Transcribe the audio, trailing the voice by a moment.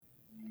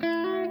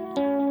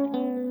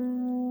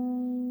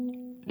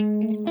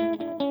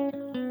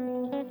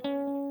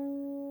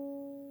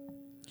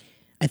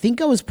think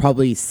I was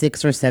probably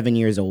 6 or 7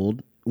 years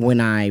old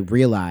when I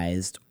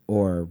realized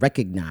or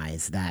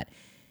recognized that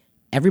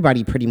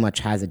everybody pretty much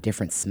has a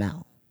different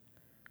smell.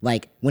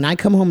 Like when I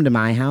come home to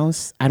my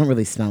house, I don't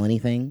really smell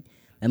anything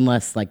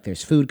unless like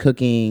there's food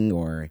cooking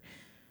or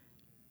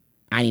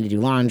I need to do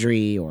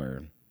laundry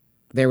or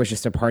there was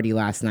just a party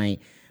last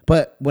night.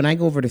 But when I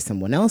go over to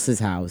someone else's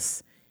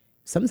house,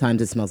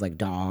 sometimes it smells like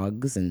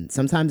dogs and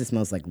sometimes it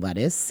smells like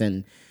lettuce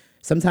and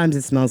sometimes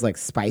it smells like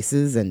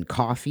spices and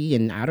coffee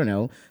and I don't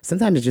know.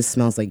 Sometimes it just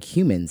smells like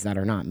humans that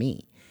are not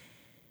me.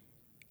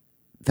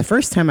 The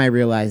first time I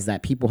realized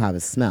that people have a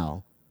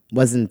smell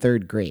was in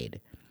third grade.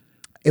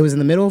 It was in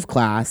the middle of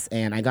class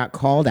and I got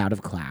called out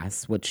of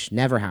class, which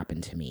never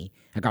happened to me.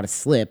 I got a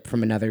slip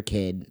from another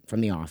kid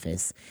from the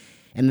office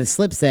and the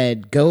slip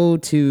said, go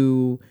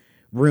to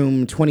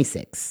room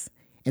 26.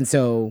 And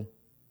so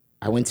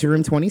I went to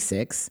room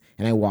 26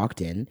 and I walked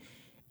in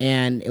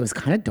and it was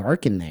kind of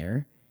dark in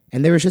there.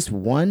 And there was just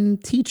one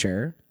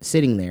teacher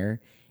sitting there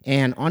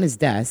and on his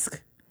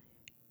desk,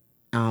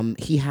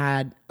 he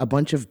had a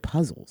bunch of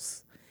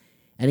puzzles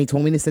and he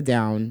told me to sit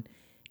down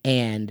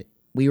and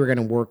we were going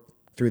to work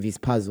through these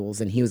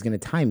puzzles and he was going to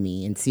time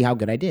me and see how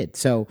good I did.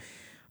 So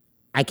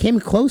I came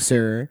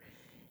closer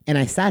and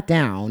I sat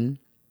down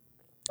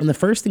and the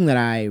first thing that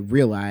I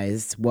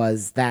realized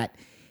was that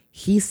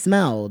he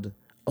smelled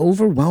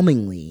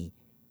overwhelmingly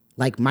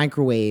like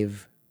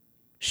microwave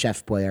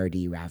Chef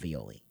Boyardee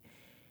ravioli,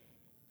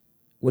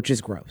 which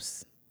is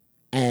gross.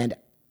 And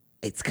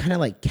it's kind of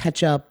like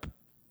ketchup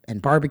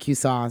and barbecue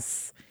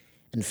sauce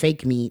and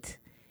fake meat.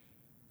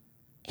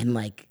 And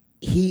like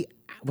he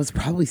was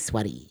probably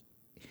sweaty.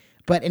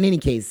 But in any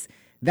case,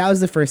 that was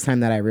the first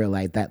time that I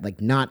realized that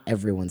like not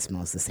everyone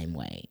smells the same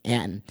way.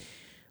 And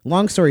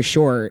long story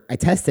short, I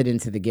tested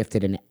into the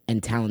gifted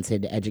and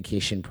talented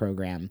education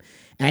program.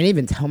 And I didn't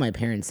even tell my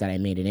parents that I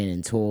made it in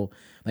until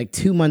like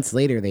 2 months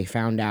later, they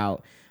found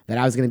out that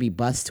I was going to be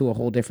bused to a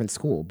whole different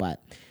school.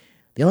 But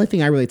the only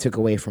thing I really took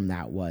away from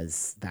that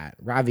was that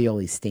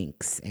ravioli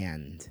stinks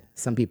and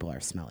some people are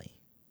smelly.